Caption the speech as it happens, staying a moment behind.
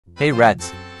Hey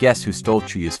rats, guess who stole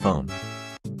Chuya's phone?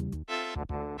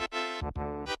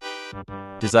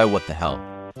 Desi, what the hell?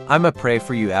 I'ma pray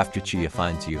for you after Chuya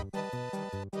finds you.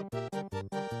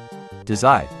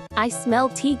 Desi, I smell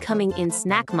tea coming in,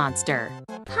 snack monster.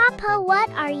 Papa,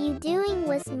 what are you doing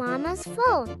with Mama's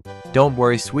phone? don't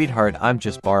worry sweetheart, I'm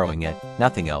just borrowing it,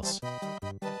 nothing else.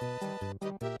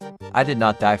 I did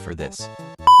not die for this.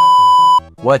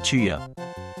 What, Chuya?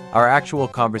 Our actual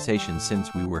conversation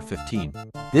since we were 15.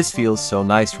 This feels so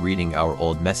nice reading our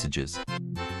old messages.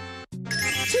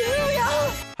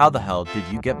 How the hell did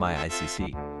you get my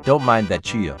ICC? Don't mind that,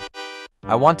 Chuya.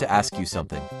 I want to ask you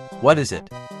something. What is it?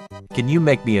 Can you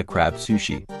make me a crab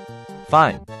sushi?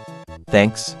 Fine.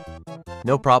 Thanks.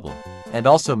 No problem. And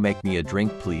also make me a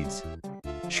drink, please.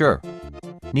 Sure.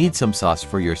 Need some sauce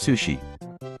for your sushi?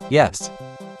 Yes.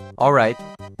 Alright.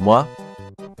 Moi?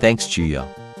 Thanks, Chuya.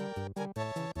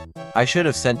 I should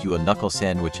have sent you a knuckle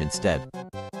sandwich instead.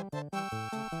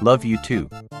 Love you too.